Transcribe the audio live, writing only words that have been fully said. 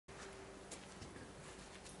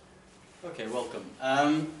Okay, welcome.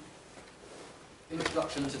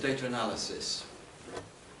 Introduction to data analysis.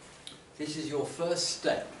 This is your first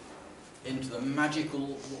step into the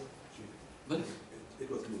magical... It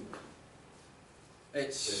was Luke.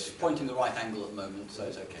 It's pointing the right angle at the moment, so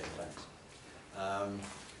it's okay, thanks.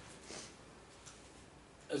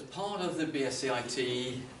 As part of the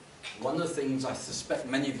BSCIT, one of the things I suspect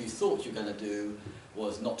many of you thought you were going to do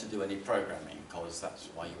was not to do any programming, because that's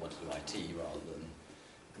why you want to do IT rather than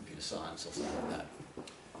computer science or something like that.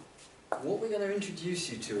 What we're going to introduce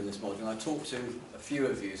you to in this module, and I talked to a few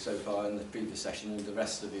of you so far in the previous session, and the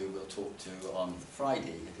rest of you we'll talk to on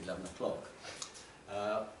Friday at 11 o'clock.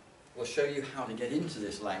 We'll show you how to get into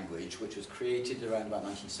this language, which was created around about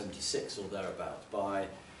 1976 or thereabouts by a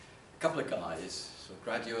couple of guys, sort of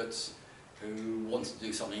graduates, who wanted to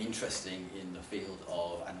do something interesting in the field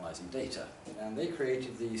of analysing data. And they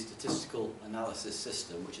created the statistical analysis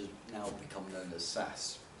system, which has now become known as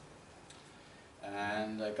SAS.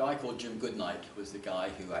 And a guy called Jim Goodnight was the guy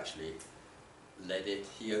who actually led it.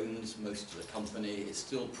 He owns most of the company. It's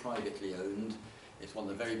still privately owned. It's one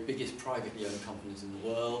of the very biggest privately owned companies in the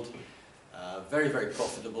world. Very, very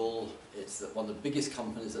profitable. It's one of the biggest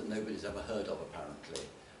companies that nobody's ever heard of, apparently,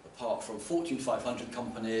 apart from Fortune 500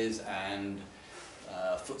 companies and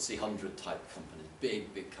FTSE 100 type companies,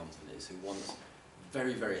 big, big companies who want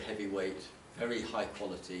very, very heavyweight, very high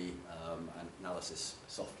quality analysis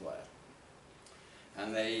software.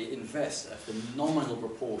 And they invest a phenomenal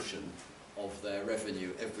proportion of their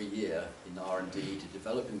revenue every year in R&D to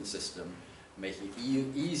developing the system, making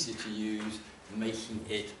it easier to use, making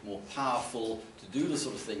it more powerful to do the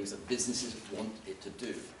sort of things that businesses want it to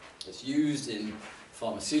do. It's used in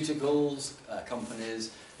pharmaceuticals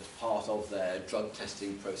companies as part of their drug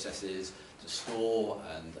testing processes to store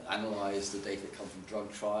and analyze the data that comes from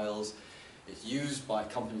drug trials. It's used by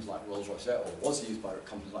companies like Rolls-Royce, or was used by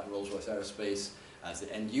companies like Rolls-Royce Aerospace as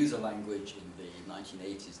the end-user language in the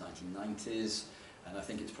 1980s, 1990s, and I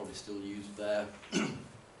think it's probably still used there.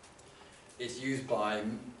 It's used by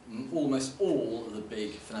almost all of the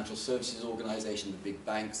big financial services organizations, the big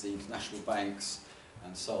banks, the international banks,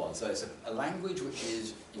 and so on. So it's a language which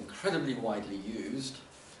is incredibly widely used,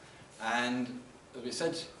 and as we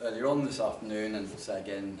said earlier on this afternoon, and we'll say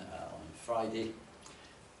again on Friday,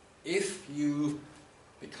 if you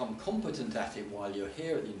become competent at it while you're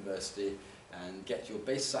here at the university and get your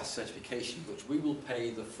Base SAS certification, which we will pay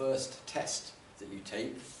the first test that you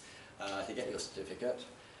take to get your certificate,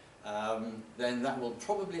 then that will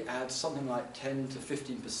probably add something like 10 to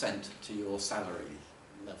 15% to your salary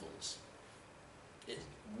levels. It's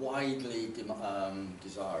widely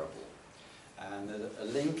desirable. And there's a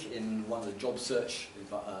link in one of the job search,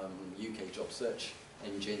 UK job search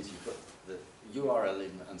engines. You put the URL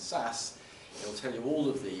in and SAS, it'll tell you all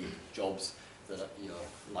of the jobs that you're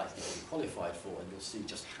likely to be qualified for, and you'll see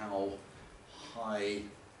just how high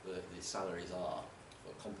the salaries are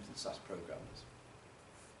for competent SAS programmers.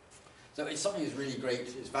 So it's something that's really great,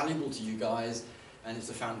 it's valuable to you guys, and it's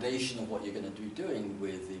the foundation of what you're going to be doing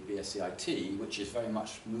with the BSCIT, which is very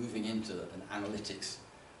much moving into an analytics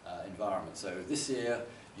environment. So this year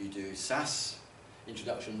you do SAS,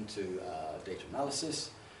 Introduction to Data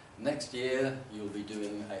Analysis. Next year you'll be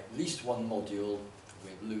doing at least one module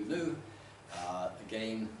with Lulu,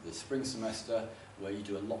 again the spring semester, where you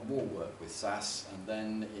do a lot more work with SAS, and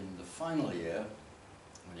then in the final year,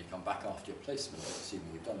 when you come back after your placement, assuming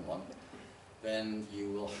you've done one, then you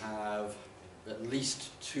will have at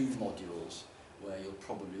least 2 modules where you'll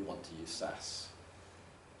probably want to use SAS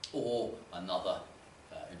or another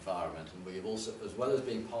environment. And we've also, as well as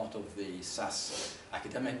being part of the SAS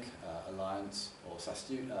Academic Alliance or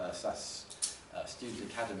SAS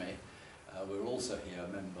Student Academy, we're also here a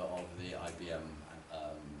member of the IBM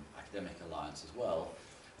Academic Alliance as well.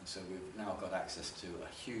 And so we've now got access to a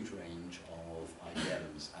huge range of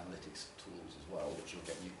IBM's analytics tools as well, which will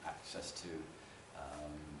get you access to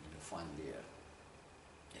in your final year,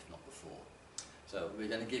 if not before. So we're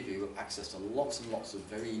going to give you access to lots and lots of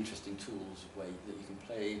very interesting tools that you can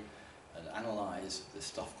play and analyze the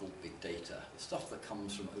stuff called big data, the stuff that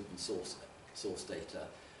comes from open source data,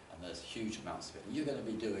 and there's huge amounts of it. And you're going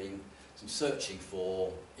to be doing some searching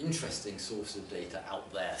for interesting sources of data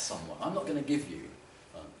out there somewhere. I'm not going to give you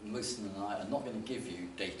Wilson and I are not going to give you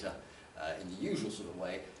data in the usual sort of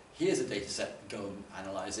way. Here's a data set, go and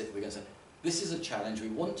analyze it. We're going to say, this is a challenge. We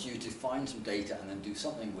want you to find some data and then do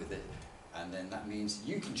something with it. And then that means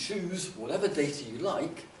you can choose whatever data you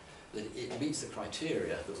like, that it meets the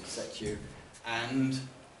criteria that we set you and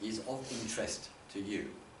is of interest to you.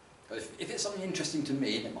 But if it's something interesting to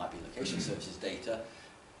me, and it might be location services data,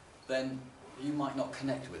 then you might not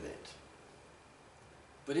connect with it.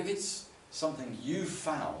 But if it's something you've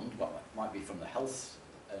found, well, it might be from the health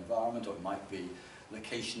environment, or it might be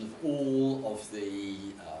location of all of the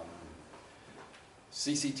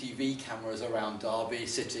CCTV cameras around Derby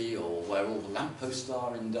City, or where all the lampposts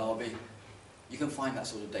are in Derby. You can find that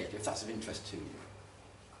sort of data if that's of interest to you.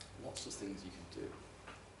 Lots of things you can do.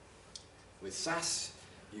 With SAS,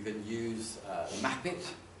 you can use map it,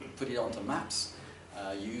 put it onto maps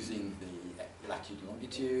using the latitude and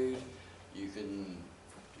longitude. You can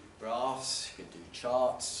do graphs, you can do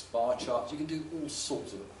charts, bar charts. You can do all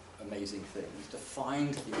sorts of amazing things to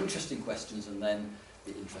find the interesting questions and then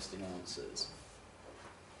the interesting answers.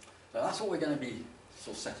 So that's what we're going to be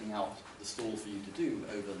sort of setting out the stall for you to do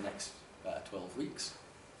over the next 12 weeks.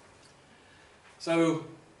 So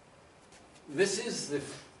this is the,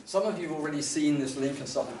 some of you have already seen this link and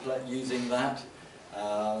started using that.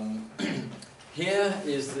 Here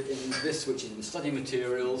is in this, which is in study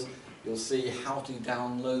materials, you'll see how to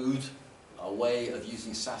download a way of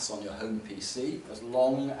using SAS on your home PC, as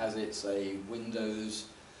long as it's a Windows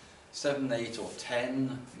 7, 8 or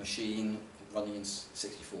 10 machine running in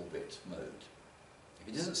 64-bit mode.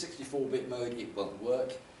 If it isn't 64-bit mode, it won't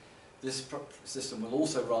work. This system will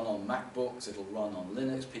also run on MacBooks, it'll run on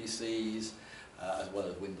Linux PCs, as well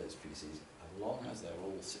as Windows PCs, as long as they're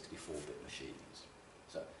all 64-bit machines.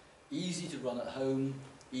 So, easy to run at home,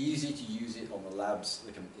 easy to use it on the labs,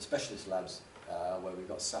 the specialist labs, where we've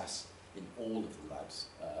got SAS in all of the labs,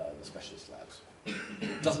 the specialist labs.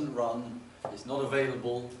 It doesn't run, it's not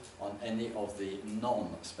available on any of the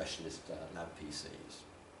non-specialist lab PCs.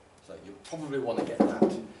 So you'll probably want to get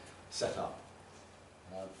that set up.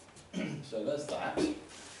 So there's that.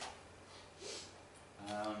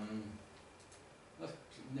 Let's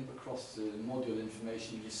nip across the module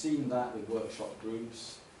information. You've seen that with workshop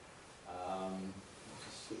groups. Let's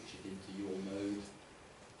just switch it into your mode.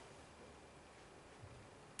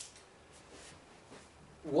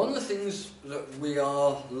 One of the things that we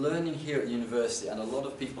are learning here at the university, and a lot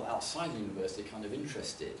of people outside the university are kind of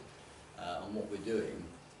interested in what we're doing,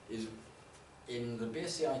 is in the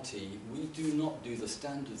BSCIT, we do not do the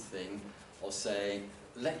standard thing of saying,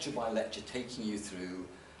 lecture by lecture, taking you through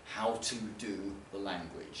how to do the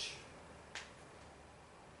language.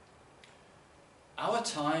 Our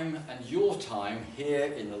time and your time here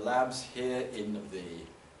in the labs, here in the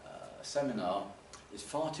seminar, is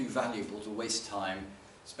far too valuable to waste time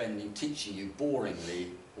spending teaching you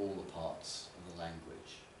boringly all the parts of the language.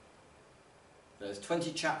 There's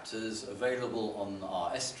 20 chapters available on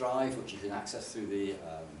our S drive, which you can access through the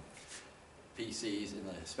PCs in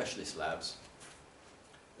the specialist labs.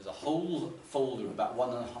 There's a whole folder of about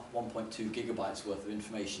 1.2 gigabytes worth of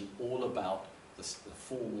information all about the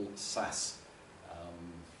formal SAS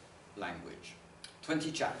language.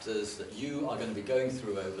 20 chapters that you are going to be going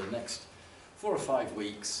through over the next 4 or 5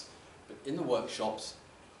 weeks, but in the workshops,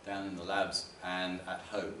 down in the labs, and at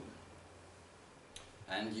home.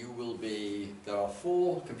 And you will be, there are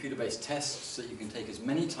 4 computer-based tests that you can take as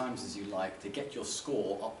many times as you like to get your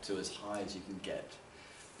score up to as high as you can get.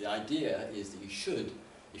 The idea is that you should,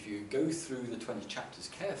 if you go through the 20 chapters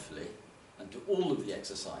carefully and do all of the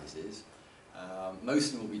exercises, most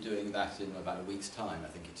of them will be doing that in about a week's time, I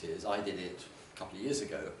think it is. I did it a couple of years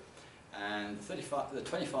ago, and the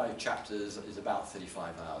 25 chapters is about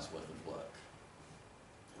 35 hours worth of work.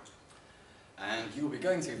 And you will be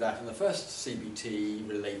going through that, and the first CBT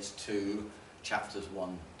relates to chapters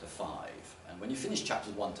 1 to 5. And when you finish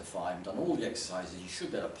chapters 1 to 5 and done all the exercises, you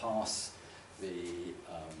should be able to pass the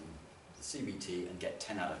CBT and get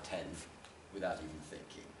 10 out of 10 without even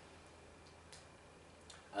thinking.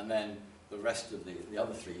 And then the rest of the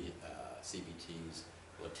other 3 CBTs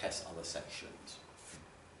will test other sections.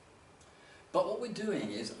 But what we're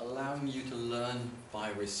doing is allowing you to learn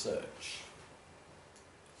by research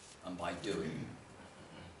and by doing.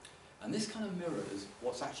 And this kind of mirrors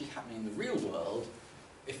what's actually happening in the real world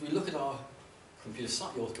if we look at our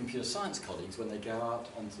your computer science colleagues when they go out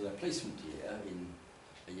onto their placement year in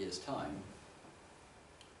a year's time,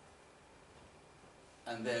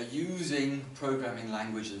 and they're using programming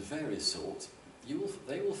languages of various sorts.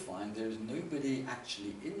 They will find there is nobody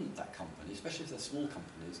actually in that company, especially if they're small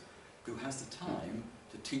companies, who has the time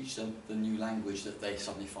to teach them the new language that they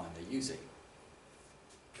suddenly find they're using.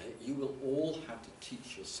 Okay? You will all have to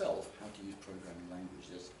teach yourself how to use programming language.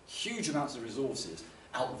 There's huge amounts of resources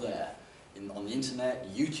out there on the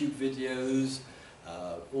internet, YouTube videos,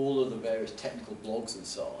 all of the various technical blogs and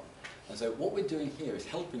so on. And so what we're doing here is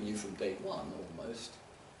helping you from day one, almost,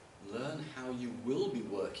 learn how you will be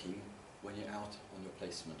working when you're out on your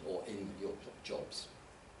placement or in your jobs.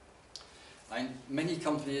 And many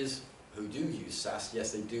companies who do use SAS,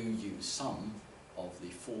 yes, they do use some of the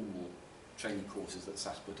formal training courses that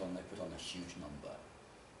SAS put on, they put on a huge number.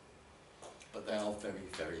 But they are very,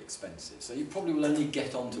 very expensive. So you probably will only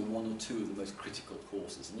get onto one or two of the most critical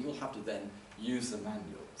courses, and you'll have to then use the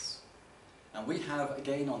manuals. And we have,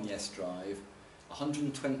 again on the S drive,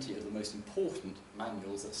 120 of the most important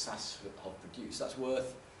manuals that SAS have produced. That's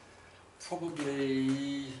worth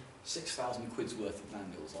probably 6,000 quid's worth of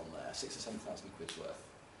manuals on there, 6,000 or 7,000 quid's worth.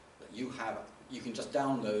 That you can just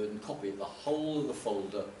download and copy the whole of the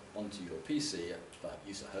folder onto your PC for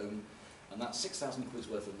use at home, and that's 6,000 quid's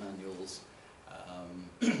worth of manuals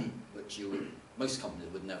which most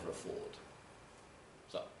companies would never afford.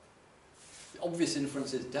 So, the obvious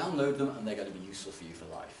inference is download them and they're going to be useful for you for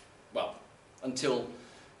life. Well, until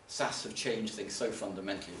SAS have changed things so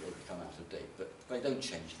fundamentally they'll become out of date, but they don't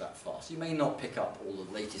change that fast. You may not pick up all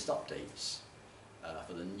the latest updates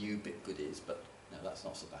for the new bit goodies, but no, that's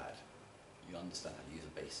not so bad. You understand how to use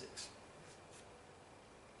the basics.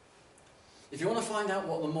 If you want to find out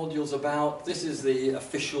what the module's about, this is the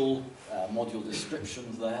official module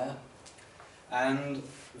descriptions there. And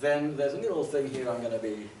then there's a little thing here I'm going to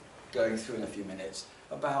be going through in a few minutes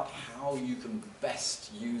about how you can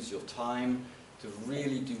best use your time to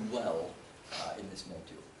really do well in this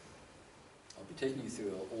module. I'll be taking you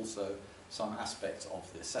through also some aspects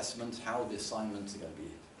of the assessment, how the assignments are going to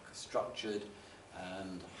be structured,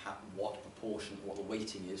 and what proportion, what the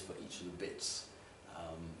weighting is for each of the bits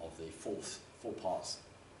of the four parts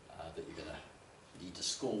that you're going to need to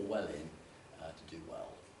score well in to do well.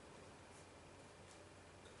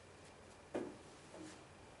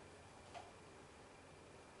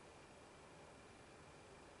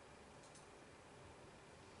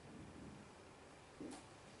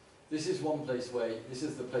 This is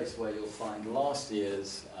the place where you'll find last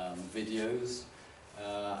year's videos,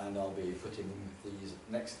 and I'll be putting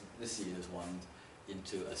this year's one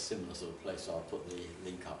into a similar sort of place, so I'll put the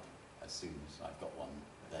link up as soon as I've got one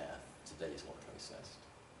there. Today's one processed.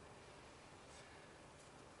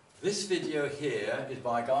 This video here is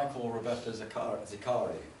by a guy called Roberto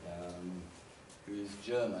Ziccari, who is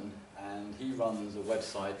German, and he runs a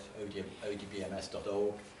website,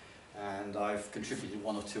 odbms.org, and I've contributed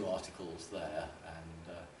one or two articles there.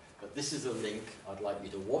 But this is a link I'd like you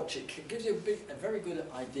to watch. It gives you a very good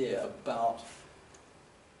idea about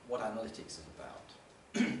what analytics is about.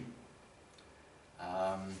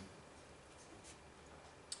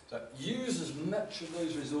 So use as much of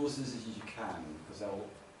those resources as you can, because they'll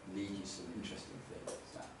lead you to some interesting things.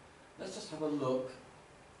 Now, let's just have a look.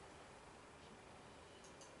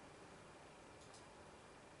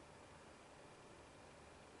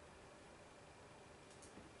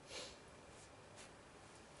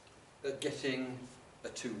 At getting a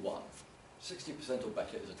 2-1. 60% or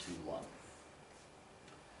better is a 2-1.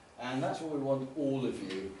 And that's what we want all of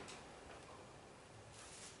you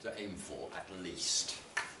to aim for, at least.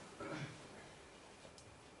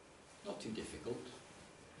 Not too difficult.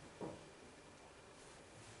 I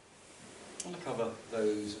want to cover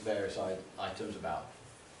those various items about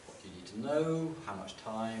what you need to know, how much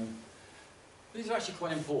time. These are actually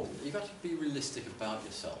quite important. You've got to be realistic about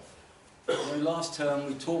yourself. You know, last term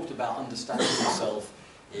we talked about understanding yourself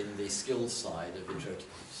in the skills side of Intro to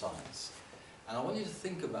Science. And I want you to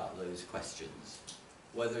think about those questions,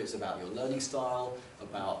 whether it's about your learning style,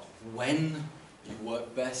 about when you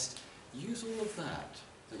work best. Use all of that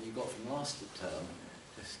you got from last term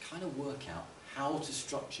to kind of work out how to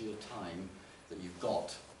structure your time that you've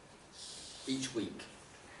got each week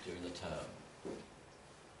during the term.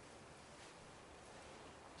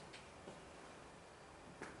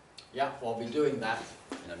 Yeah, well, I'll be doing that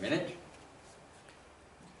in a minute.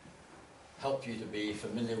 Help you to be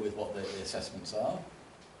familiar with what the assessments are.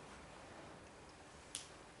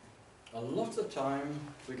 A lot of the time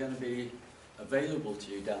we're going to be available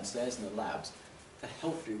to you downstairs in the labs to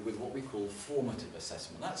help you with what we call formative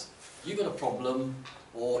assessment. That's, you've got a problem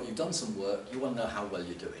or you've done some work, you want to know how well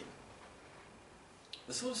you're doing.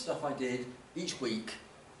 The sort of stuff I did each week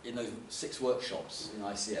in those 6 workshops in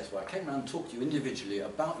ICS, where I came around and talked to you individually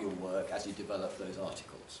about your work as you develop those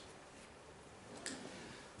articles.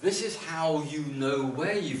 This is how you know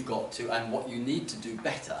where you've got to and what you need to do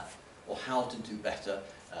better, or how to do better,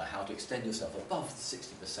 how to extend yourself above the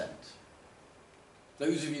 60%.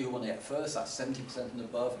 Those of you who want to get first, that's 70% and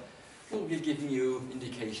above, will be giving you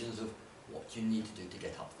indications of what you need to do to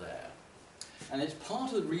get up there. And it's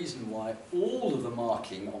part of the reason why all of the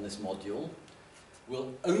marking on this module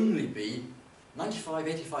will only be 95,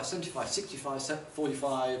 85, 75, 65,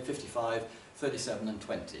 45, 55, 37 and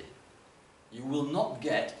 20. You will not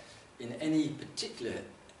get, in any particular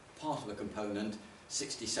part of a component,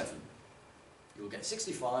 67. You will get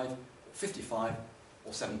 65, 55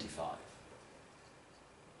 or 75.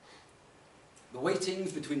 The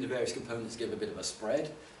weightings between the various components give a bit of a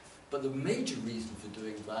spread, but the major reason for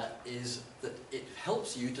doing that is that it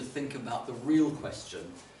helps you to think about the real question.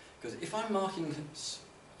 Because if I'm marking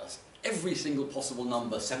every single possible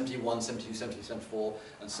number, 71, 72, 73, 74,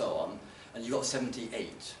 and so on, and you've got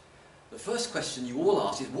 78, the first question you all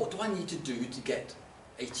ask is, what do I need to do to get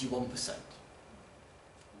 81%?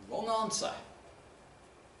 Wrong answer.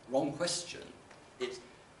 Wrong question. It's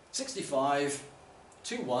 65,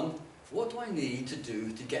 21, what do I need to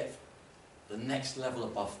do to get the next level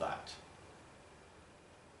above that?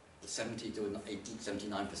 The 70 to 80, 79%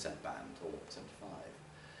 band, or 75.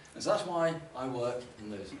 And so that's why I work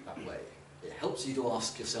in that way. It helps you to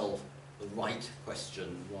ask yourself the right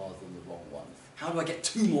question rather than the wrong one. How do I get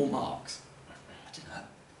 2 more marks? I don't know.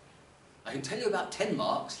 I can tell you about 10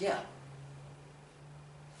 marks, yeah.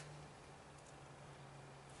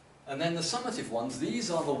 And then the summative ones,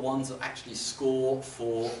 these are the ones that actually score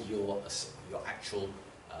for your actual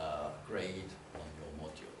grade on your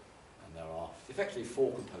module. And there are effectively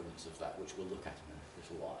 4 components of that, which we'll look at in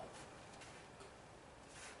a little while.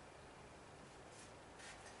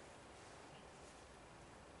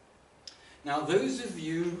 Now, those of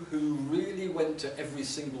you who really went to every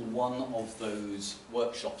single one of those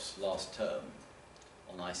workshops last term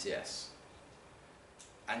on ICS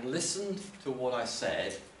and listened to what I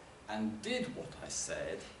said and did what I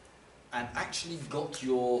said and actually got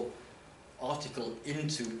your article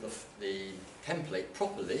into the template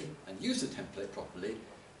properly and used the template properly,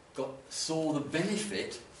 saw the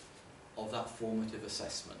benefit of that formative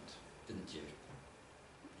assessment, didn't you?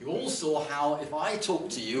 You all saw how if I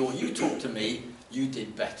talked to you or you talked to me, you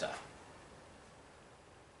did better.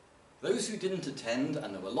 Those who didn't attend,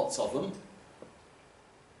 and there were lots of them,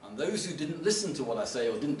 and those who didn't listen to what I say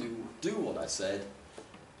or didn't do what I said,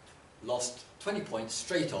 lost 20 points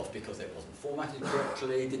straight off because it wasn't formatted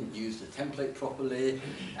correctly, didn't use the template properly,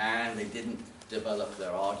 and they didn't develop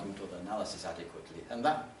their argument or their analysis adequately. And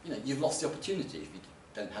that, you've lost the opportunity if you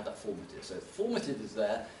don't have that formative. So formative is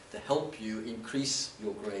there to help you increase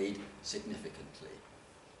your grade significantly.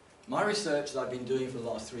 My research that I've been doing for the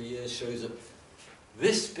last 3 years shows that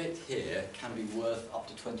this bit here can be worth up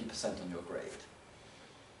to 20% on your grade.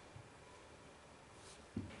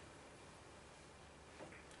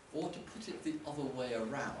 Or to put it the other way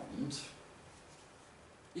around,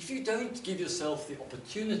 if you don't give yourself the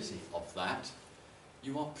opportunity of that,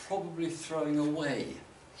 you are probably throwing away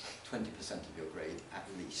 20% of your grade at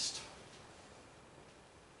least.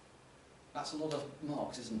 That's a lot of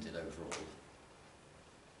marks, isn't it, overall?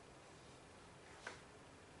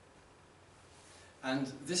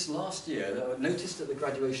 And this last year, I noticed at the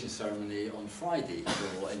graduation ceremony on Friday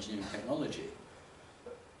for engineering technology,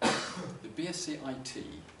 the BSc IT,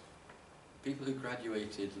 people who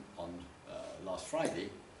graduated on last Friday,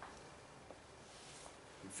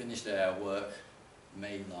 who finished their work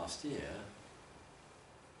May last year,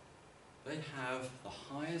 they have the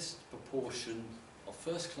highest proportion of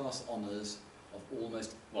first-class honours of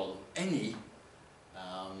almost, well, any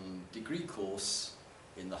degree course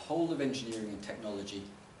in the whole of engineering and technology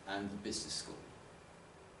and the business school.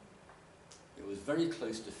 It was very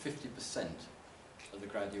close to 50% of the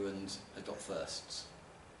graduates had got firsts.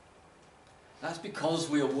 That's because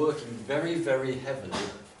we are working very, very heavily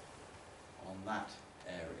on that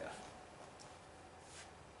area.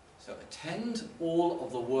 So attend all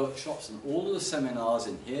of the workshops and all of the seminars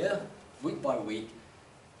in here, week by week,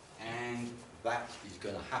 and that is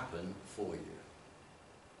going to happen for you.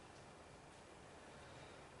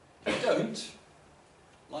 If you don't,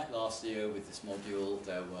 like last year with this module,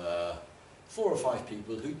 there were 4 or 5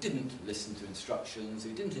 people who didn't listen to instructions,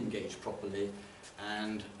 who didn't engage properly,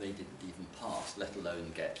 and they didn't even pass, let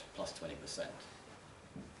alone get plus 20%.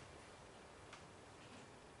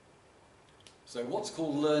 So what's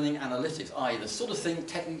called learning analytics, i.e. the sort of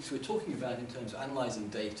techniques we're talking about in terms of analysing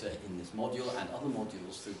data in this module and other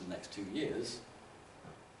modules through the next 2 years,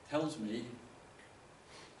 tells me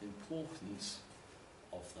the importance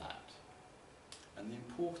of that and the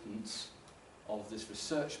importance of this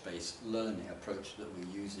research-based learning approach that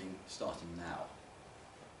we're using starting now.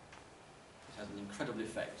 It has an incredible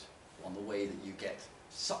effect on the way that you get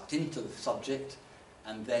sucked into the subject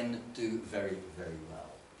and then do very, very well.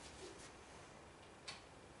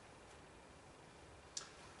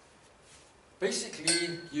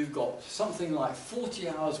 Basically, you've got something like 48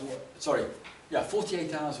 hours worth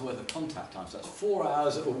of contact time. So that's 4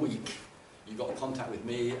 hours a week. You've got contact with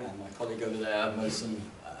me and my colleague over there, Mohsen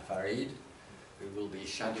Farid, who will be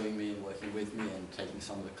shadowing me and working with me and taking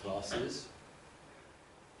some of the classes.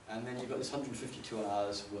 And then you've got this 152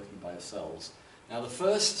 hours working by yourselves. Now the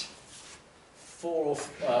first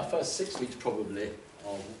first 6 weeks probably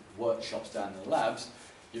of workshops down in the labs,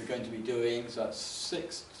 you're going to be doing, so that's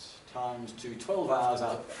 6 times 2, 12 hours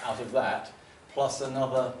out of that, plus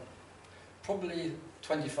another probably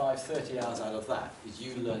 25, 30 hours out of that is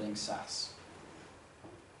you learning SAS,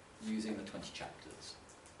 using the 20 chapters.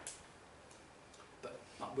 But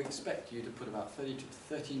we expect you to put about 30 to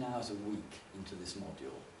 13 hours a week into this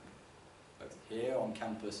module, both here on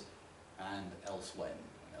campus and elsewhere.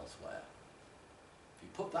 If you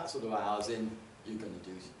put that sort of hours in, you're going to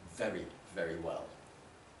do very, very well.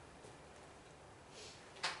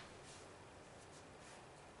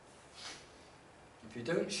 If you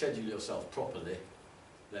don't schedule yourself properly,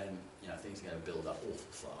 then things are going to build up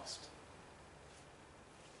awful fast.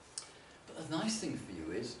 But the nice thing for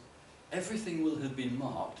you is, everything will have been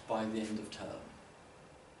marked by the end of term.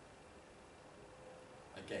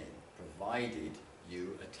 Again, provided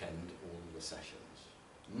you attend all the sessions.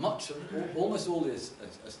 Almost all this,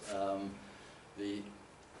 the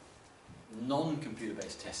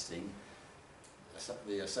non-computer-based testing,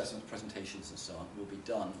 the assessment presentations and so on, will be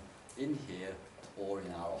done in here or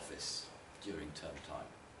in our office during term time.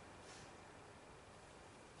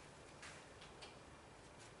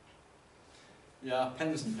 Yeah,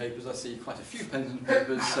 pens and papers. I see quite a few pens and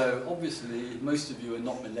papers, so obviously most of you are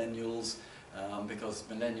not millennials, because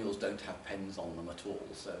millennials don't have pens on them at all,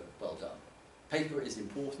 so well done. Paper is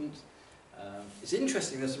important. It's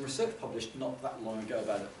interesting, there's some research published not that long ago,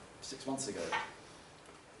 about 6 months ago,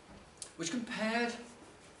 which compared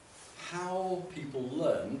how people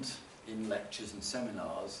learned in lectures and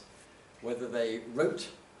seminars, whether they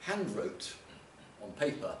hand wrote on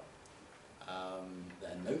paper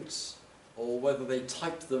their notes, or whether they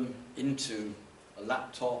typed them into a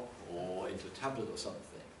laptop or into a tablet or something.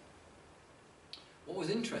 What was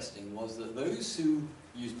interesting was that those who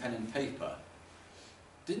used pen and paper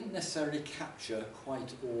didn't necessarily capture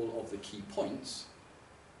quite all of the key points,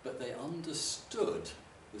 but they understood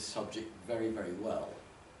the subject very, very well.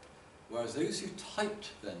 Whereas those who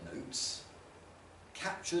typed their notes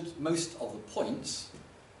captured most of the points,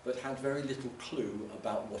 but had very little clue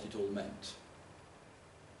about what it all meant.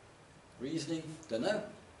 Reasoning? Don't know,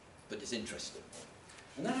 but it's interesting.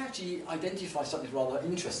 And that actually identifies something rather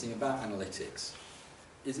interesting about analytics.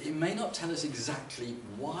 Is it may not tell us exactly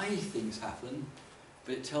why things happen,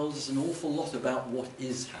 but it tells us an awful lot about what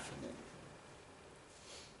is happening.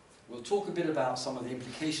 We'll talk a bit about some of the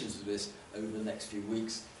implications of this over the next few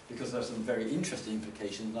weeks, because there are some very interesting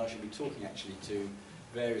implications, and I shall be talking actually to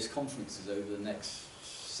various conferences over the next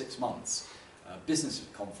 6 months, business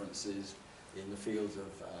conferences in the fields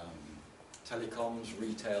of telecoms,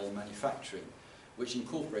 retail, manufacturing, which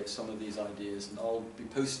incorporates some of these ideas, and I'll be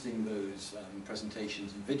posting those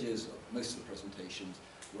presentations and videos of most of the presentations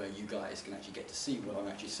where you guys can actually get to see what I'm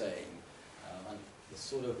actually saying, and the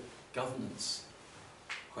sort of governance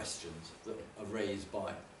questions that are raised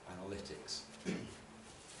by analytics.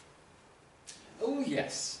 Oh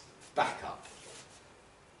yes, backup.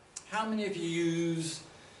 How many of you use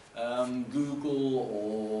Google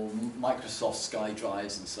or Microsoft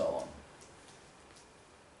SkyDrives and so on?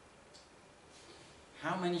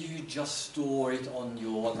 How many of you just store it on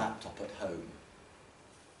your laptop at home?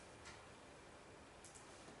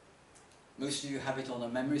 Most of you have it on a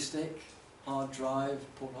memory stick, hard drive,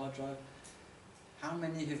 port hard drive. How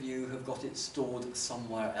many of you have got it stored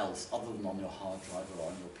somewhere else other than on your hard drive or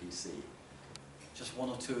on your PC? Just 1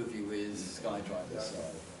 or 2 of you with SkyDrive or so.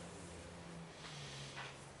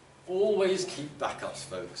 Always keep backups,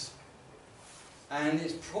 folks. And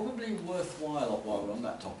it's probably worthwhile, while we're on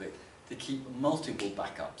that topic, to keep multiple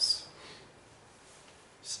backups.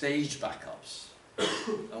 Staged backups.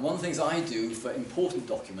 And one of the things I do for important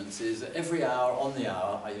documents is that every hour on the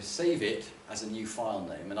hour I save it as a new file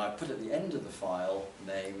name, and I put at the end of the file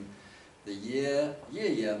name the year,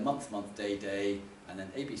 month, day, and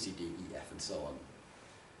then A, B, C, D, E, F, and so on.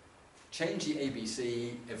 Change the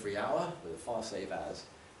ABC every hour with a file save as,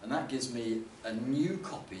 and that gives me a new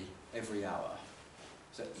copy every hour.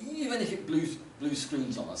 So even if it blue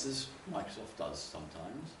screens on us, as Microsoft does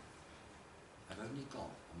sometimes, I've only got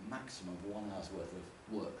a maximum of 1 hour's worth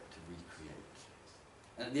of work to recreate.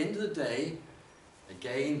 And at the end of the day,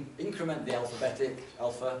 again, increment the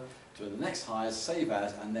alpha to the next highest, save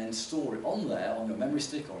as, and then store it on there, on your memory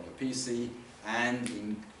stick or on your PC, and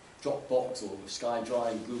in Dropbox or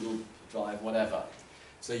SkyDrive, Google Drive, whatever.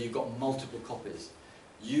 So you've got multiple copies.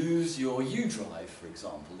 Use your U drive, for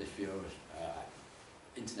example, if you're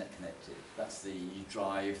internet connected. That's the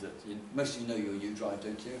drive that, most of you know your U drive,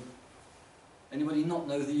 don't you? Anybody not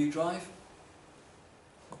know the U drive?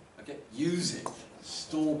 Okay, use it.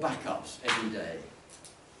 Store backups every day.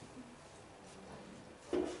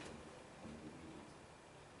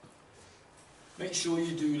 Make sure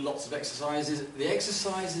you do lots of exercises. The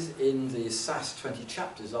exercises in the SAS 20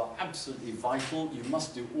 chapters are absolutely vital. You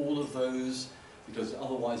must do all of those because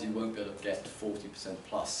otherwise you won't be able to get 40%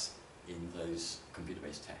 plus in those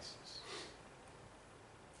computer-based tests.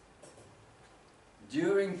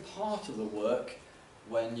 During part of the work,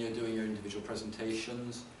 when you're doing your individual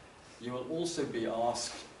presentations, you will also be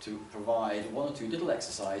asked to provide 1 or 2 little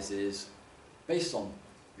exercises based on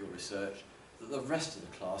your research that the rest of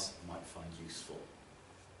the class might find useful.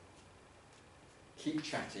 Keep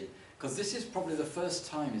chatting, because this is probably the first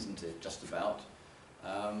time, isn't it, just about,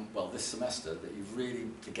 well, this semester, that you've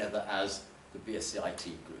really together as the BSCIT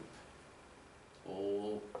group.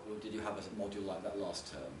 Or did you have a module like that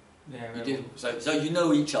last term? Yeah, you did. So you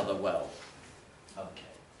know each other well. Okay.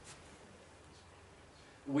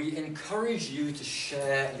 We encourage you to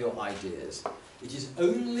share your ideas. It is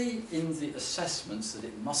only in the assessments that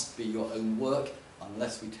it must be your own work,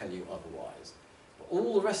 unless we tell you otherwise. But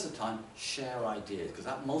all the rest of the time, share ideas, because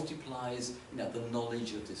that multiplies, the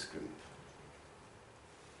knowledge of this group.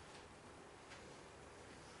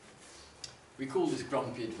 We call this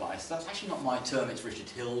grumpy advice. That's actually not my term, it's Richard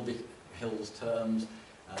Hill's terms,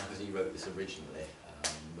 because he wrote this originally.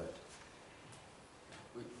 But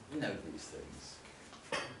we know these things.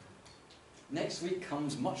 Next week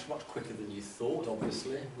comes much, much quicker than you thought,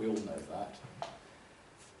 obviously. We all know that.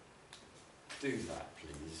 Do that,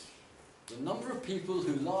 please. The number of people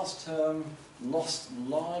who last term lost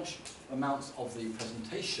large amounts of the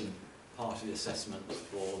presentation part of the assessment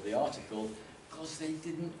for the article because they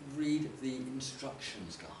didn't read the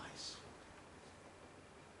instructions, guys.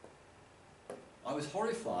 I was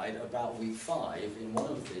horrified about week 5 in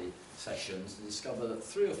one of the sessions to discover that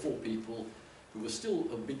 3 or 4 people who were still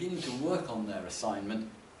beginning to work on their assignment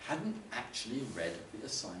hadn't actually read the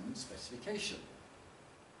assignment specification.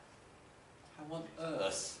 How on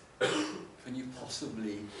earth can you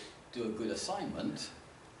possibly do a good assignment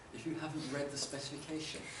if you haven't read the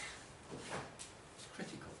specification? It's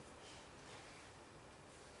critical.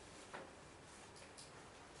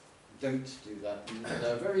 Don't do that.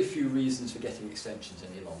 There are very few reasons for getting extensions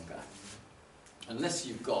any longer, unless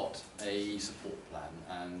you've got a support plan,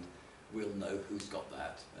 and we'll know who's got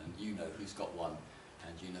that, and you know who's got one,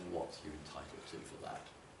 and you know what you're entitled to for that.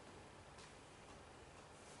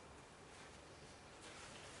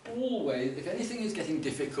 Always, if anything is getting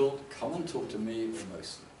difficult, come and talk to me or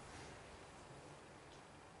Mosen.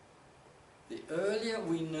 The earlier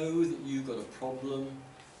we know that you've got a problem,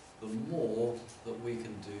 the more that we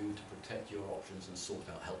can do to protect your options and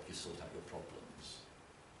help you sort out your problems.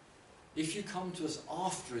 If you come to us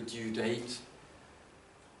after a due date,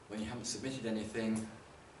 when you haven't submitted anything,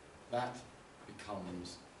 that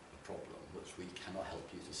becomes a problem which we cannot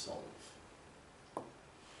help you to solve.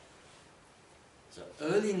 So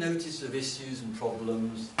early notice of issues and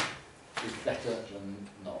problems is better than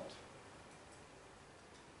not.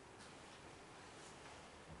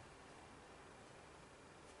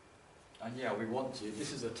 And yeah, we want you,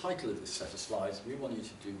 this is the title of this set of slides, we want you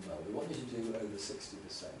to do well. We want you to do over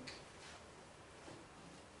 60%.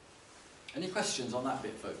 Any questions on that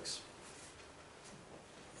bit, folks?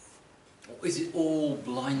 Or is it all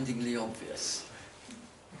blindingly obvious?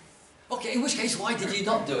 Okay, in which case, why did you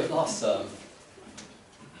not do it last term?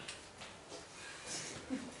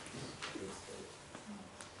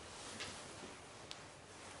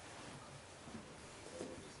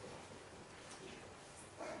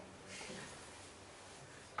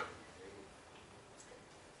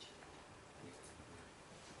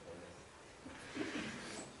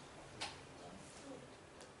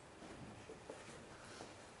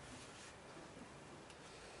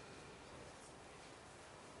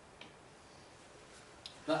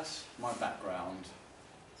 That's my background.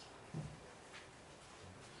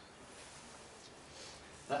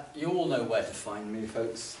 You all know where to find me,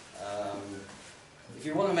 folks. If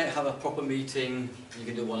you want to have a proper meeting, you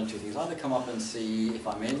can do one or two things. Either come up and see if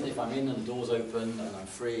I'm in. If I'm in and the door's open and I'm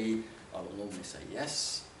free, I will normally say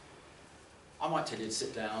yes. I might tell you to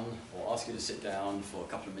sit down or ask you to sit down for a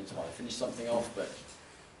couple of minutes while I finish something off, but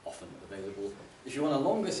often available. If you want a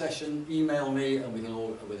longer session, email me and we can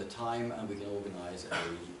with a time and we can organise a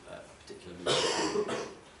particular meeting.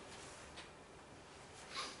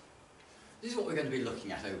 This is what we're going to be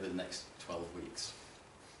looking at over the next 12 weeks.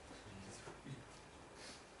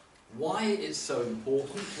 Why it's so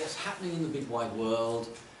important, what's happening in the big wide world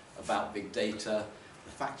about big data,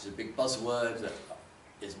 the fact it's a big buzzword that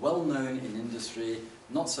is well known in industry,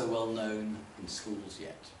 not so well known in schools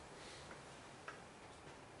yet.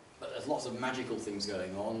 But there's lots of magical things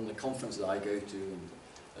going on. The conference that I go to and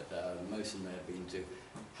that most of them may have been to,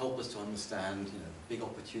 help us to understand, big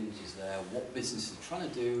opportunities there, what businesses are trying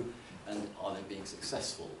to do, and are they being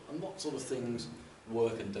successful, and what sort of things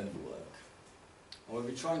work and don't work. And we'll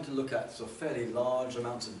be trying to look at sort of fairly large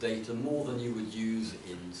amounts of data, more than you would use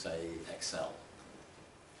in, say, Excel.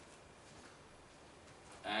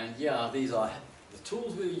 And yeah, these are the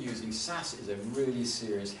tools we're using. SAS is a really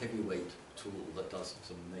serious heavyweight tool that does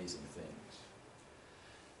some amazing things.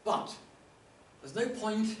 But there's no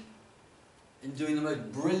point in doing the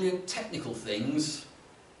most brilliant technical things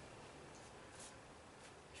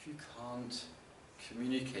if you can't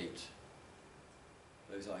communicate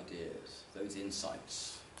those ideas, those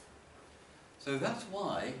insights. So that's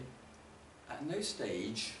why, at no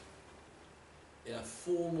stage, in a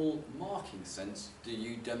formal marking sense, do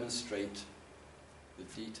you demonstrate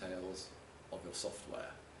the details of your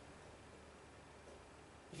software.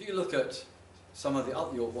 If you look at some of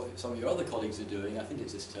what some of your other colleagues are doing, I think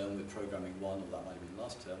it's this term with Programming 1, or that might have been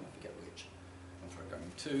last term, I forget which, and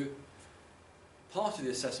Programming 2. Part of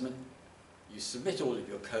the assessment, you submit all of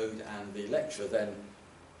your code, and the lecturer then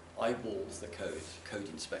eyeballs the code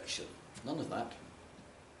inspection. None of that.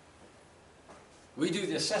 We do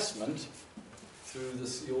the assessment through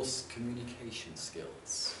your communication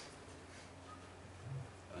skills.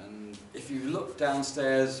 And if you look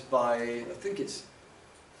downstairs by, I think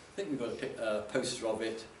we've got a poster of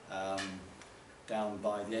it down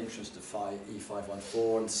by the entrance to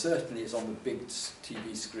E514, and certainly it's on the big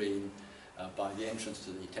TV screen by the entrance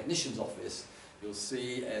to the technician's office. You'll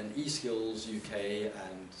see an eSkills UK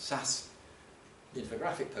and SAS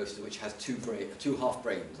infographic poster which has two half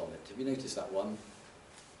brains on it. Have you noticed that one?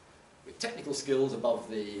 With technical skills above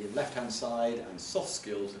the left-hand side and soft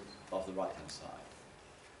skills above the right-hand side.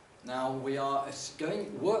 Now we are going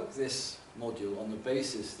to work this module on the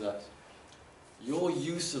basis that your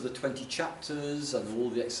use of the 20 chapters and all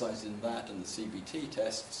the exercises in that and the CBT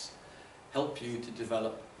tests help you to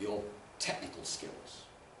develop your technical skills.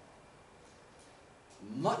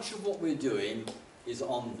 Much of what we're doing is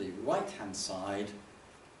on the right-hand side,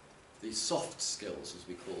 the soft skills, as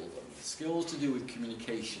we call them, the skills to do with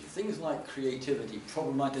communication, things like creativity,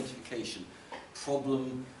 problem identification,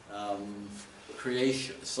 problem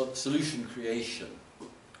creation, solution creation,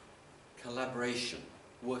 collaboration,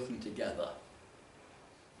 working together,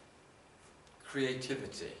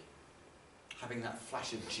 creativity, having that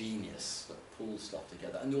flash of genius that pulls stuff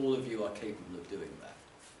together, and all of you are capable of doing that.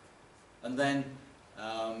 And then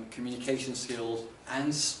communication skills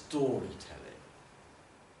and storytelling.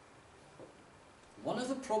 One of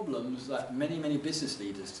the problems that many, many business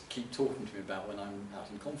leaders keep talking to me about when I'm out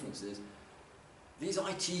in conferences, these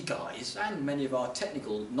IT guys, and many of our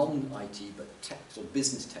technical, non-IT, but sort of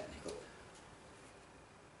business technical,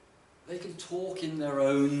 they can talk in their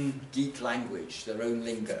own geek language, their own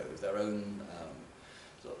lingo, their own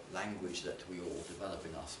sort of language that we all develop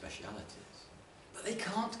in our specialities. But they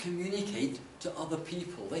can't communicate to other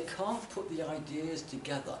people. They can't put the ideas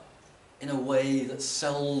together in a way that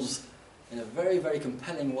sells, in a very, very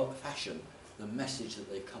compelling fashion, the message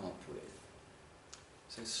that they've come up with.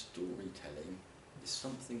 So storytelling is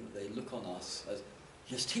something that they look on us as,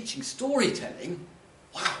 just teaching storytelling?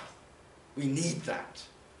 Wow, we need that.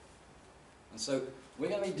 And so we're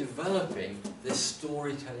going to be developing this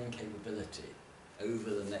storytelling capability over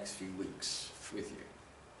the next few weeks with you.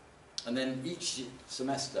 And then each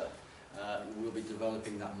semester we'll be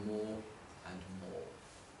developing that more and more.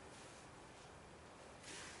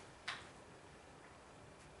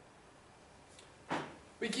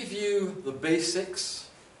 We give you the basics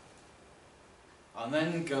and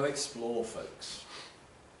then go explore, folks.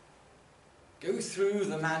 Go through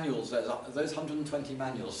the manuals, those 120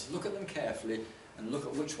 manuals, look at them carefully and look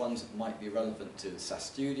at which ones might be relevant to the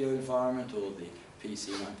SAS Studio environment or the PC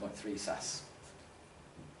 9.3 SAS.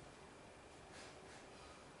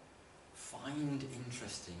 Find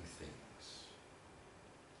interesting things,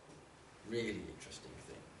 really interesting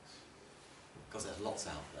things, because there's lots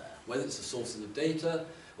out there. Whether it's the sources of data,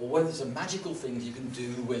 or whether it's a magical things you can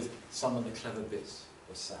do with some of the clever bits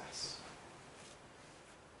of SAS.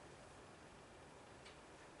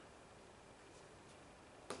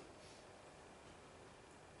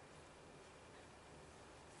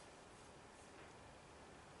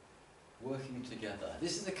 Working together.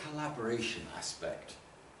 This is the collaboration aspect.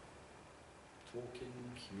 Talking,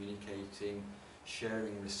 communicating,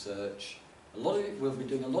 sharing research. A lot of it, we'll be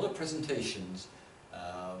doing a lot of presentations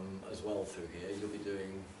as well through here. You'll be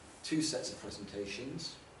doing 2 sets of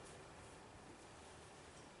presentations.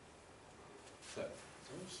 So,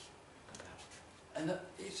 and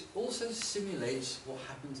it also simulates what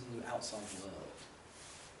happens in the outside world.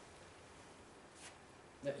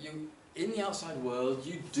 that in the outside world,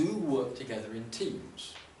 you do work together in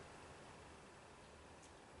teams.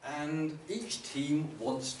 And each team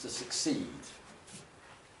wants to succeed.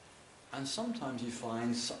 And sometimes you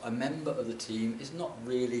find a member of the team is not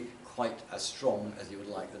really quite as strong as you would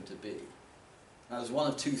like them to be. Now there's one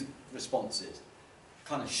of two responses.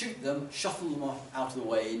 Kind of shoot them, shuffle them off out of the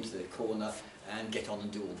way into the corner, and get on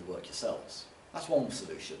and do all the work yourselves. That's one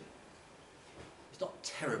solution. It's not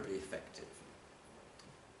terribly effective.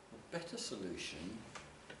 A better solution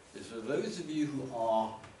is for those of you who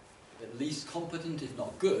are at least competent, if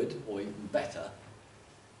not good, or even better,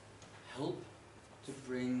 help to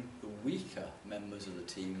bring the weaker members of the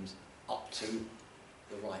teams up to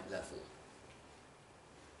the right level.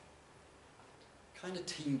 Kind of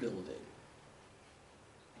team building.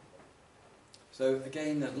 So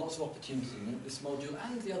again, there's lots of opportunities in this module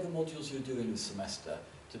and the other modules you're doing this semester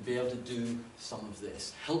to be able to do some of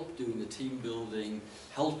this. Help doing the team building,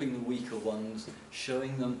 helping the weaker ones,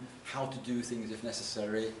 showing them how to do things if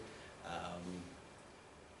necessary,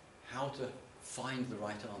 how to find the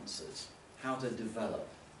right answers, how to develop.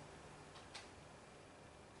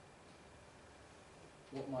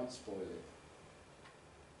 What might spoil it?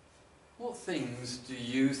 What things do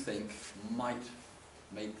you think might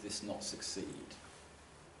make this not succeed?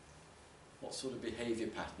 What sort of behaviour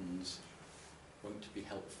patterns won't be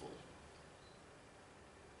helpful?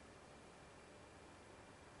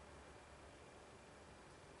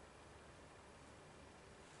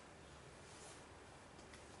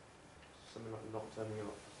 Something like not turning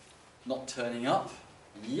up. Not turning up?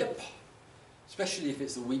 Yep. Especially if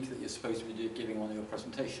it's the week that you're supposed to be giving one of your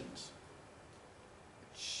presentations,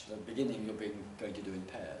 which at the beginning you're going to do in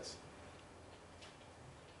pairs.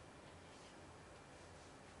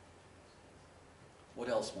 What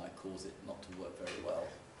else might cause it not to work very well?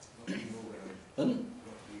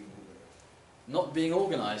 Not being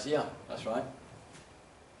organised, yeah, that's right.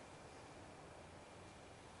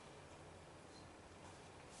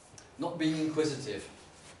 Not being inquisitive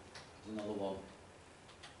is another one.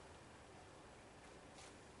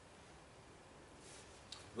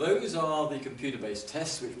 Those are the computer-based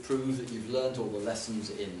tests which prove that you've learnt all the lessons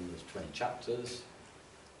in the 20 chapters.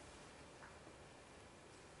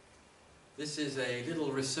 This is a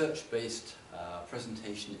little research-based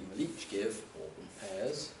presentation that you will each give, or in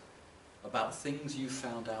pairs, about things you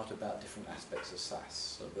found out about different aspects of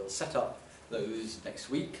SAS. So we'll set up those next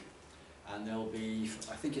week, and there'll be,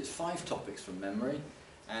 I think it's 5 topics from memory,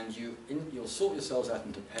 and you'll sort yourselves out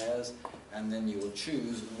into pairs, and then you will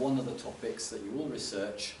choose one of the topics that you will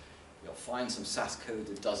research. You'll find some SAS code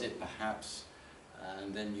that does it, perhaps,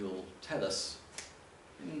 and then you'll tell us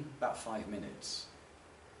in about 5 minutes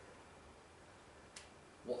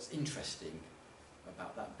what's interesting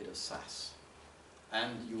about that bit of SAS.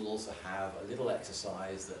 And you will also have a little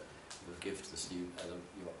exercise that you'll give to the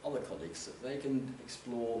your other colleagues so that they can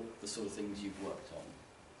explore the sort of things you've worked on.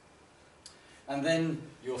 And then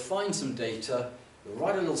you'll find some data, you'll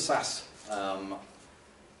write a little SAS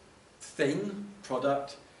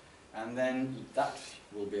product, and then that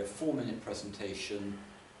will be a 4-minute presentation,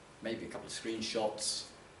 maybe a couple of screenshots,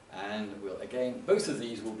 and again, both of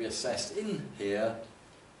these will be assessed in here,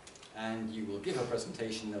 and you will give a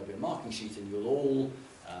presentation. There'll be a marking sheet, and you'll all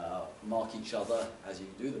mark each other as you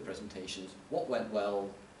do the presentations, what went well,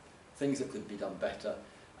 things that could be done better,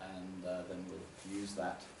 and then we'll use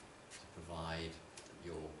that to provide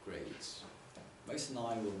your grades. Most and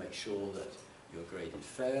I will make sure that you're graded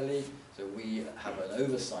fairly, so we have an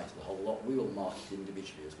oversight of the whole lot. We will mark it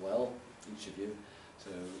individually as well, each of you, so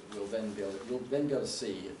you'll then be able to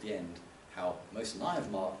see at the end how most and I have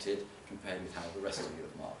marked it compared with how the rest of you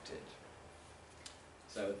have marked it.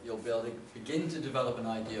 So you'll be able to begin to develop an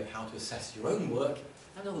idea of how to assess your own work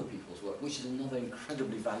and other people's work, which is another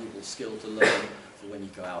incredibly valuable skill to learn for when you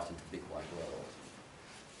go out into the big wide world.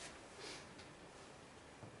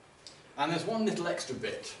 And there's one little extra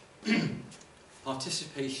bit,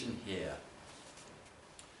 participation here.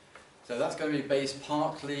 So that's going to be based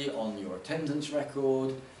partly on your attendance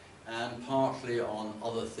record and partly on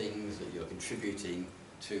other things that you're contributing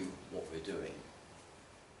to what we're doing.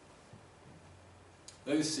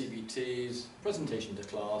 Those CBTs, presentation to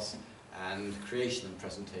class, and creation and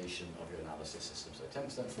presentation of your analysis system. So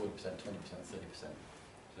 10%, 40%, 20%, 30%.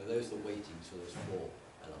 So those are the weightings for those 4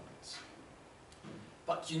 elements.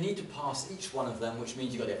 But you need to pass each one of them, which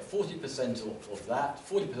means you've got to get 40% of that,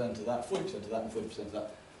 40% of that, 40% of that, and 40% of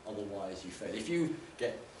that. Otherwise you fail. If you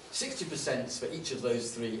get 60% for each of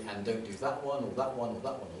those 3 and don't do that one, or that one, or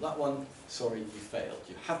that one, or that one, sorry, you failed.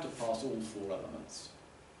 You have to pass all 4 elements.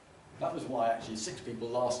 That was why actually 6 people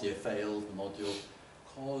last year failed the module.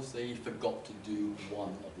 because they forgot to do one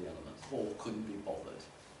of the elements or couldn't be bothered.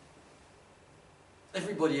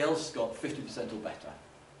 Everybody else got 50% or better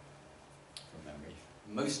from memory.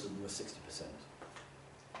 Most of them were 60%.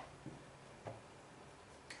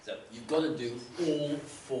 So you've got to do all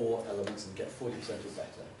 4 elements and get 40% or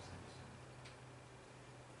better.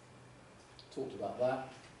 Talked about that.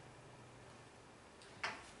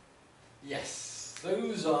 Yes,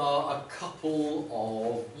 those are a couple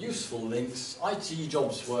of useful links.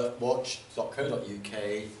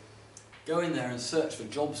 itjobswatch.co.uk. Go in there and search for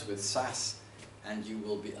jobs with SAS and you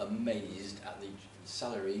will be amazed at the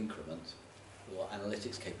salary increment or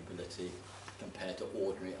analytics capability compared to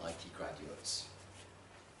ordinary IT graduates.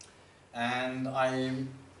 And I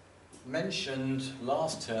mentioned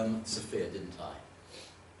last term Sophia, didn't I?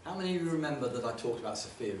 How many of you remember that I talked about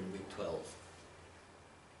Sophia in week 12?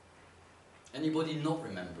 Anybody not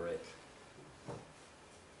remember it?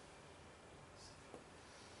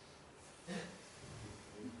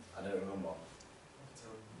 I don't remember.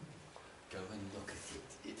 Go and look at it.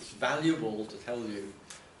 It's valuable to tell you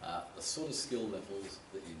the sort of skill levels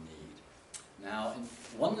that you need. Now,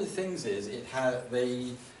 one of the things is they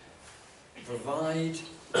provide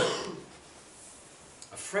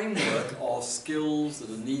a framework of skills that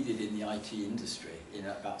are needed in the IT industry in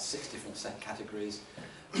about 6 different categories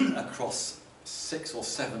across 6 or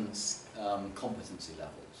 7 competency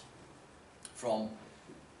levels. From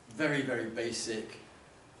very, very basic,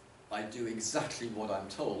 I do exactly what I'm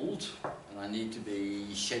told, and I need to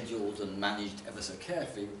be scheduled and managed ever so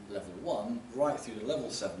carefully, level 1, right through to level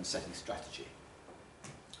 7, setting strategy.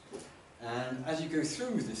 And as you go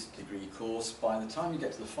through this degree course, by the time you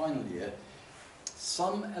get to the final year,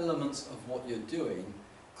 some elements of what you're doing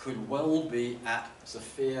could well be at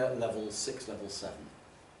Sophia level 6, level 7.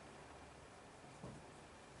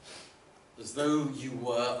 As though you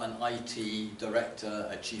were an IT director,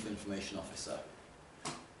 a chief information officer.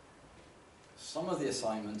 Some of the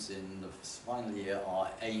assignments in the final year are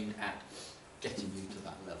aimed at getting you to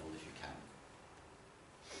that level if you can.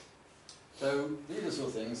 So these are sort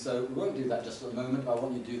of things. So we won't do that just at the moment, but I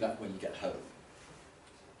want you to do that when you get home.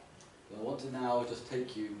 So I want to now just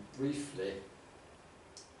take you briefly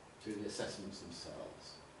to the assessments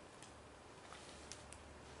themselves.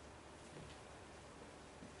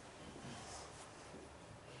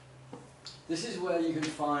 This is where you can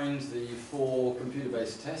find the 4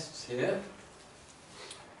 computer-based tests here.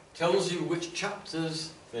 Tells you which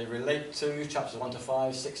chapters they relate to, chapters 1 to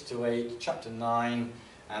 5, 6 to 8, chapter 9,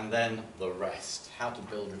 and then the rest, how to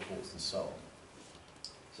build reports and so on.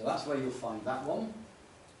 So that's where you'll find that one,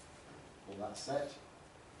 or that set.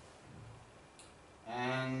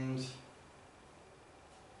 And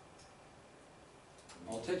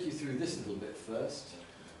I'll take you through this little bit first.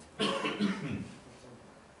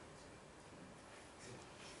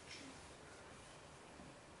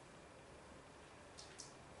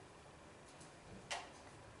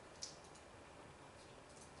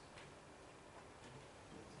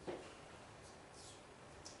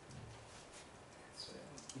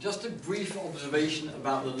 Just a brief observation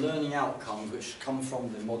about the learning outcomes which come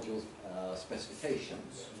from the module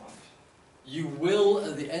specifications. You will,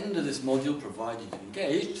 at the end of this module, provided you're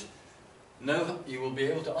engaged, you will be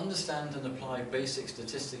able to understand and apply basic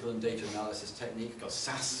statistical and data analysis techniques, because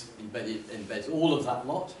SAS embeds all of that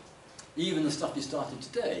lot. Even the stuff you started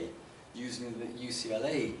today, using the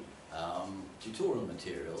UCLA tutorial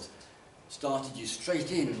materials, started you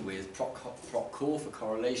straight in with proc core for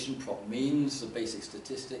correlation, proc means, the basic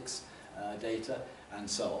statistics data, and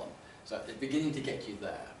so on. So it's beginning to get you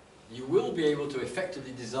there. You will be able to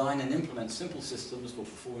effectively design and implement simple systems for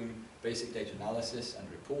performing basic data analysis and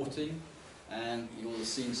reporting, and you will have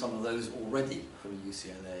seen some of those already from the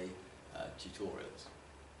UCLA tutorials.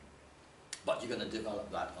 But you're going to develop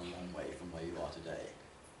that a long way from where you are today.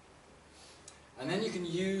 And then you can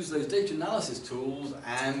use those data analysis tools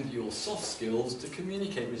and your soft skills to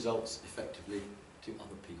communicate results effectively to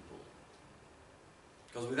other people.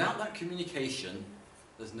 Because without that communication,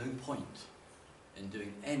 there's no point in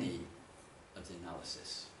doing any of the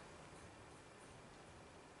analysis.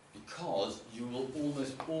 Because you will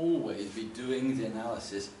almost always be doing the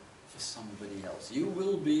analysis for somebody else. You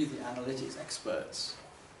will be the analytics experts.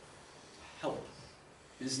 Help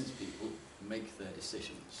business people make their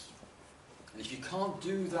decisions. And if you can't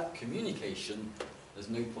do that communication, there's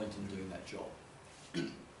no point in doing that job.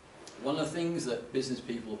 One of the things that business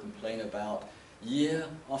people complain about year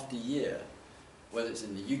after year, whether it's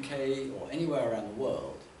in the UK or anywhere around the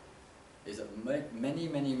world, is that many,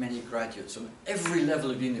 many, many graduates from every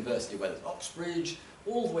level of university, whether it's Oxbridge,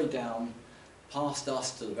 all the way down, past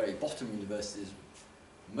us to the very bottom universities,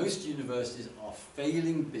 Most universities are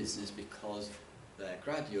failing business because their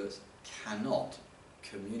graduates cannot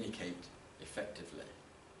communicate effectively.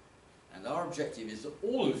 And our objective is that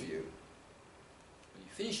all of you, when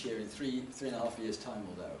you finish here in 3.5 years' time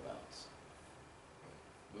or thereabouts,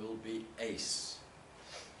 will be ace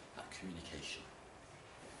at communication.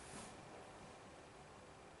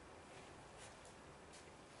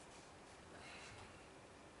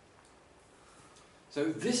 So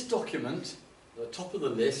this document, at the top of the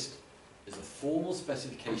list, is a formal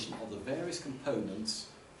specification of the various components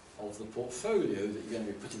of the portfolio that you're going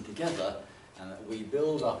to be putting together, and that we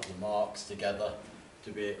build up the marks together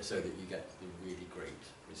to be so that you get the really great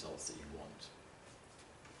results that you want.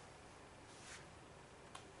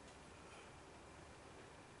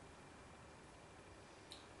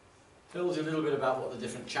 Tells you a little bit about what the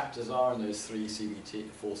different chapters are in those 4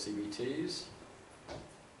 CBTs.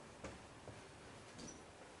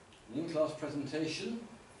 An in-class presentation,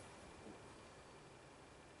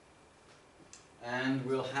 and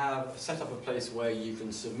we'll have set up a place where you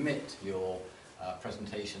can submit your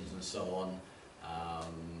presentations and so on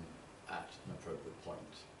at an appropriate point.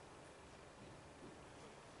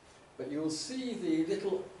 But you'll see the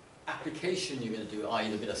little application you're going to do, i.e.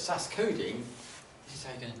 the bit of SAS coding. This is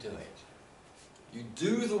how you're going to do it. You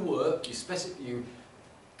do the work, you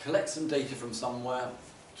collect some data from somewhere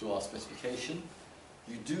to our specification,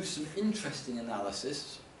 you do some interesting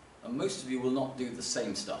analysis, and most of you will not do the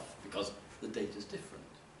same stuff because the data is different,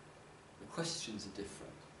 the questions are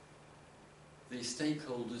different, the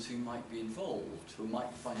stakeholders who might be involved, who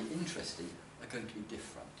might find it interesting, are going to be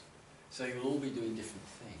different. So you'll all be doing different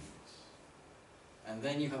things. And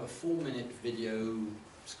then you have a 4-minute video,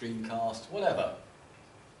 screencast, whatever.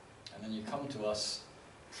 And then you come to us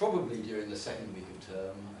probably during the second week of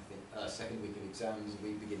term, I think, second week of exams,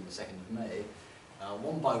 we begin the 2nd of May,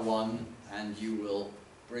 one by one, and you will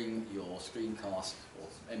bring your screencast or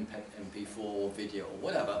MP4 video or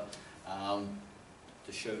whatever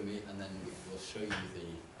to show me, and then we'll show you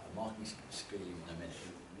the marking scheme in a minute.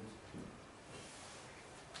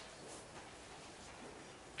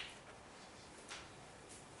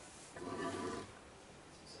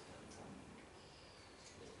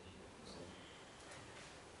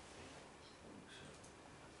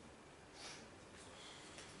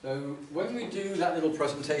 So when we do that little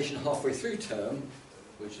presentation halfway through term,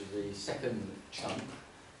 which is the second chunk,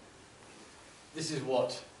 this is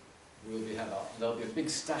what we'll be having. There'll be a big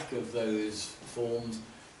stack of those forms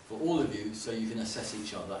for all of you, so you can assess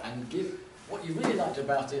each other and give what you really liked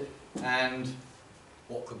about it and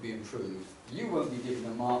what could be improved. You won't be given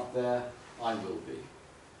a mark there, I will be.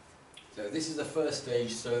 So this is the first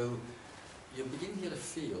stage, so you're beginning to get a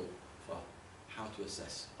feel for how to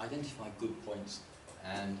assess, identify good points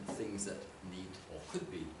and things that need or could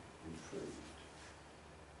be improved.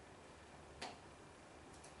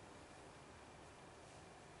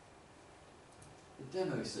 The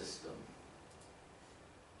demo system.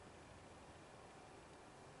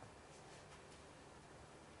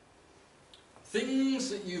 Things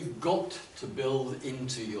that you've got to build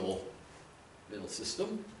into your little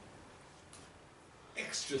system.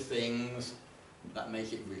 Extra things that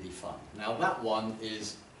make it really fun. Now that one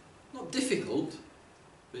is not difficult,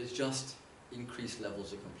 but it's just increased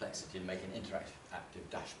levels of complexity and make an interactive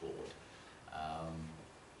dashboard.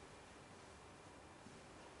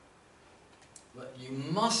 But you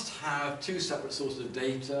must have 2 separate sources of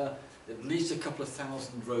data, at least a couple of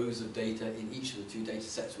thousand rows of data in each of the 2 data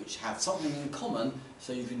sets which have something in common,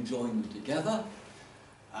 so you can join them together.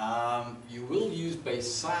 You will use Base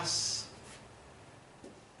SAS.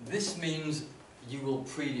 This means you will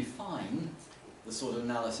predefine the sort of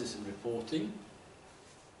analysis and reporting.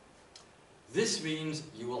 This means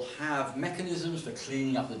you will have mechanisms for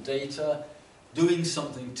cleaning up the data, doing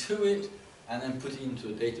something to it, and then putting it into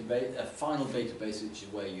a database, a final database, which is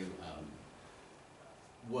where you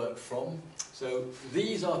work from. So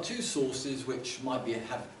these are 2 sources which might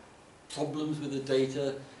have problems with the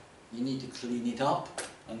data. You need to clean it up,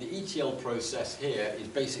 and the ETL process here is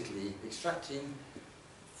basically extracting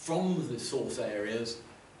from the source areas,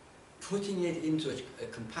 putting it into a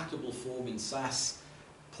compatible form in SAS,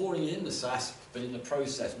 pouring it into SAS, but in the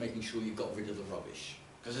process making sure you've got rid of the rubbish.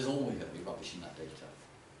 Because there's always going to be rubbish in that data,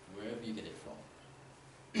 wherever you get it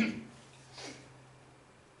from.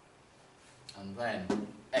 And then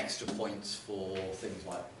extra points for things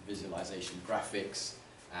like visualization, graphics,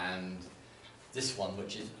 and this one,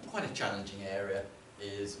 which is quite a challenging area,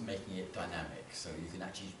 is making it dynamic. So you can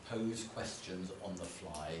actually pose questions on the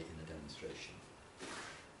fly in the demonstration.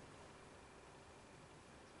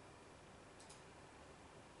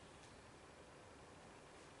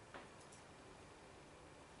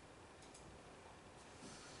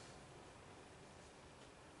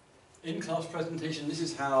 In-class presentation, this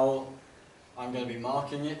is how I'm going to be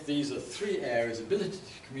marking it. These are 3 areas: ability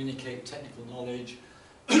to communicate, technical knowledge,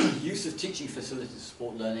 use of teaching facilities to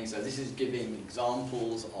support learning. So this is giving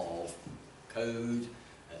examples of code,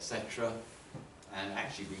 etc., and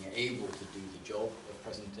actually being able to do the job of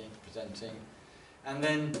presenting. And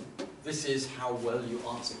then this is how well you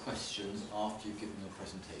answer questions after you've given your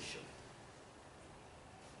presentation.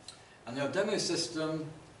 And your demo system,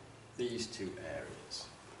 these 2 areas.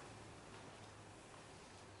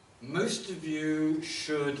 Most of you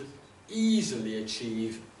should easily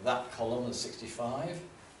achieve that column of 65.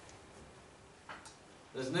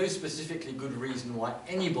 There's no specifically good reason why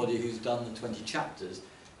anybody who's done the 20 chapters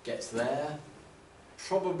gets there.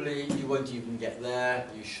 Probably you won't even get there,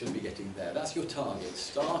 you should be getting there. That's your target.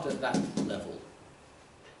 Start at that level.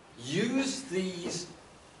 Use this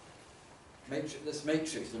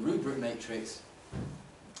matrix, the rubric matrix,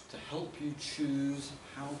 to help you choose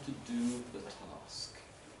how to do the task.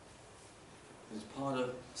 It's part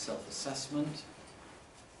of self-assessment,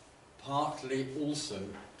 partly also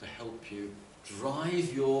to help you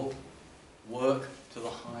drive your work to the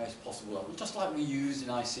highest possible level, just like we used in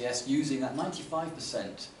ICS, using that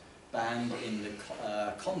 95% band in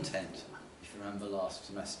the content, if you remember last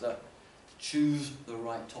semester, to choose the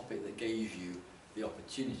right topic that gave you the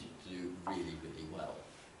opportunity to do really, really well.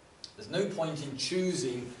 There's no point in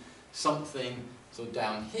choosing something sort of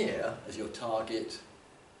down here as your target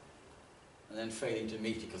and then failing to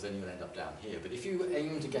meet it, because then you'll end up down here. But if you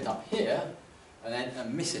aim to get up here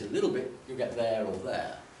and miss it a little bit, you'll get there or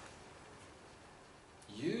there.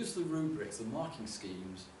 Use the rubrics, the marking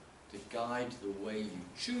schemes, to guide the way you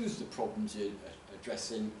choose the problems you're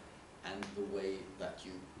addressing and the way that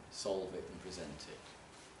you solve it and present it.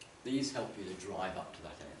 These help you to drive up to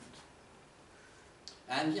that end.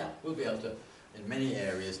 And yeah, we'll be able to, in many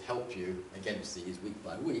areas, help you against these week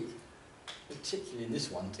by week, particularly in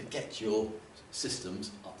this one, to get your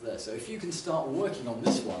systems up there. So if you can start working on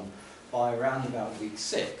this one by around about week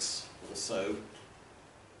 6 or so,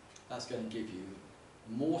 that's going to give you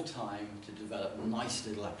more time to develop nice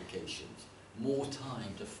little applications, more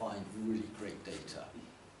time to find really great data.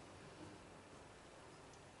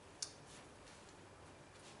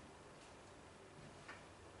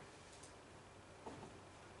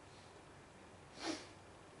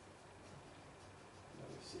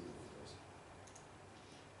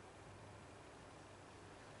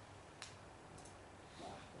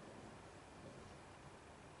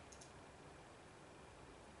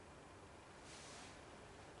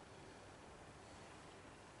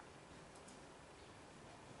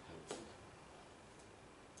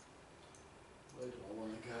 Where do I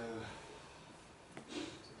want to go?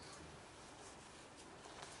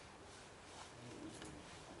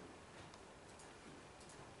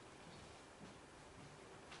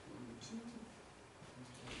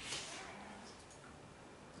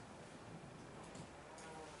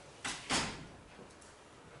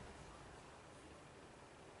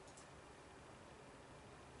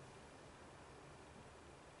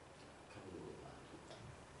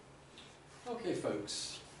 Okay,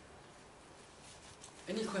 folks.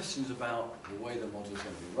 Any questions about the way the model is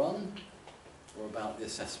going to be run, or about the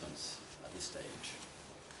assessments at this stage?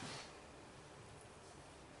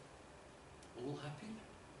 All happy?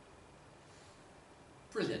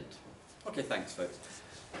 Brilliant. Okay, thanks, folks.